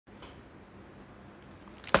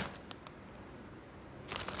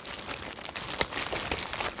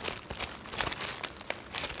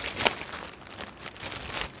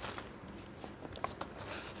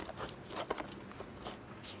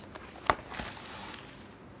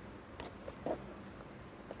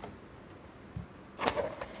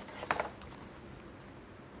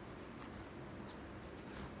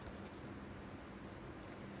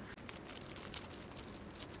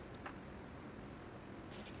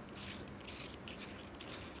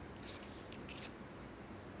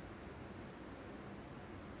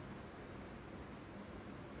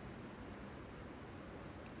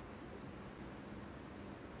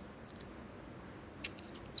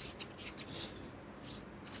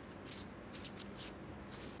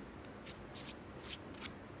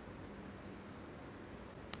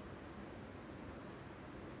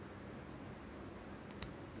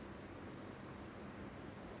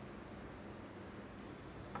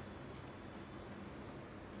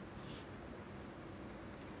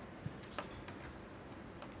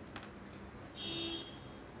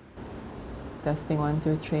Testing 1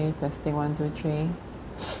 2 3. Testing 1 2 3.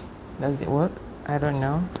 Does it work? I don't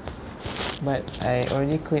know. But I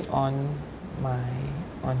already clip on my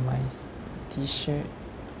t-shirt.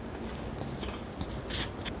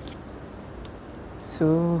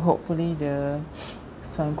 So hopefully the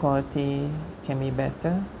sound quality can be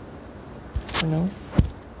better. Who knows?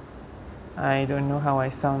 I don't know how I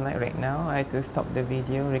sound like right now. I had to stop the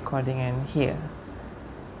video recording and hear.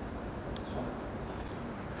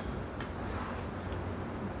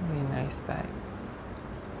 Very nice bag.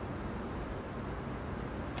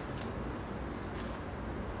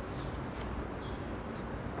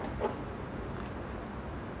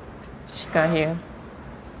 Shika here.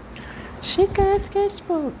 Shika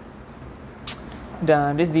sketchbook.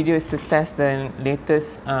 This video is to test the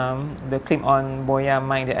latest the clip-on Boya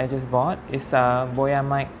mic that I just bought. It's a Boya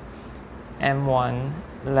mic M1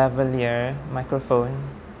 lavalier microphone.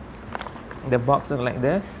 The box looks like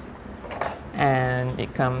this, and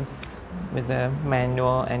it comes with a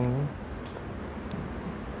manual and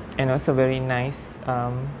also very nice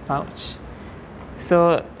pouch.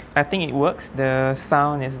 So I think it works. The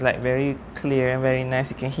sound is like very clear and very nice.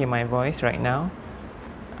 You can hear my voice right now.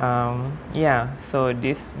 Yeah, so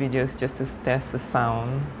this video is just to test the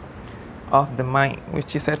sound of the mic,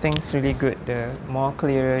 which is I think is really good. The more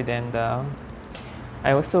clearer than the.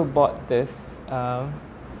 I also bought this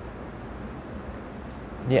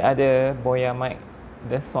the other Boya mic,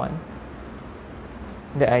 this one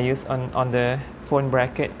that I use on the phone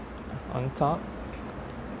bracket on top.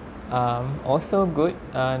 Also good,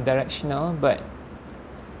 directional, but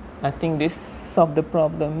I think this solved the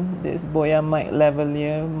problem. This Boya mic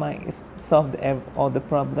lavalier mic solved all the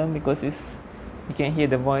problem because you can hear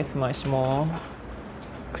the voice much more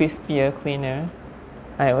crispier, cleaner.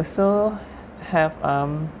 I also have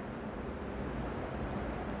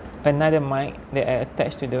another mic that I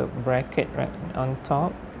attached to the bracket right on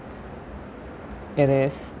top. It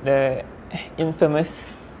is the infamous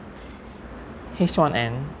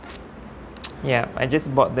H1n. Yeah, I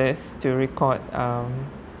just bought this to record,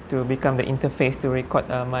 to become the interface to record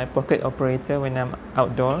my pocket operator when I'm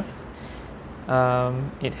outdoors.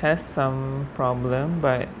 It has some problem,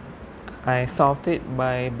 but I solved it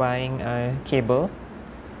by buying a cable.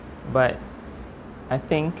 But I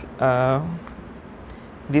think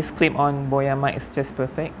this clip-on Boya mic is just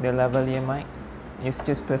perfect. The lavalier mic is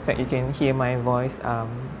just perfect. You can hear my voice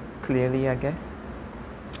clearly, I guess.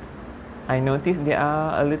 I noticed there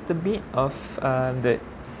are a little bit of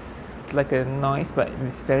like a noise, but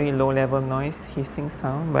it's very low level noise, hissing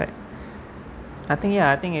sound. But I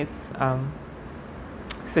think it's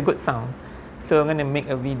a good sound. So I'm gonna make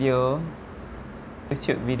a video,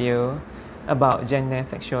 YouTube video about gender and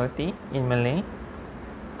sexuality in Malay.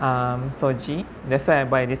 Soji. That's why I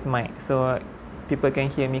buy this mic, so people can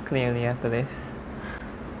hear me clearly after this.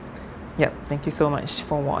 Yep. Thank you so much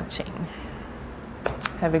for watching.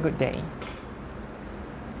 Have a good day.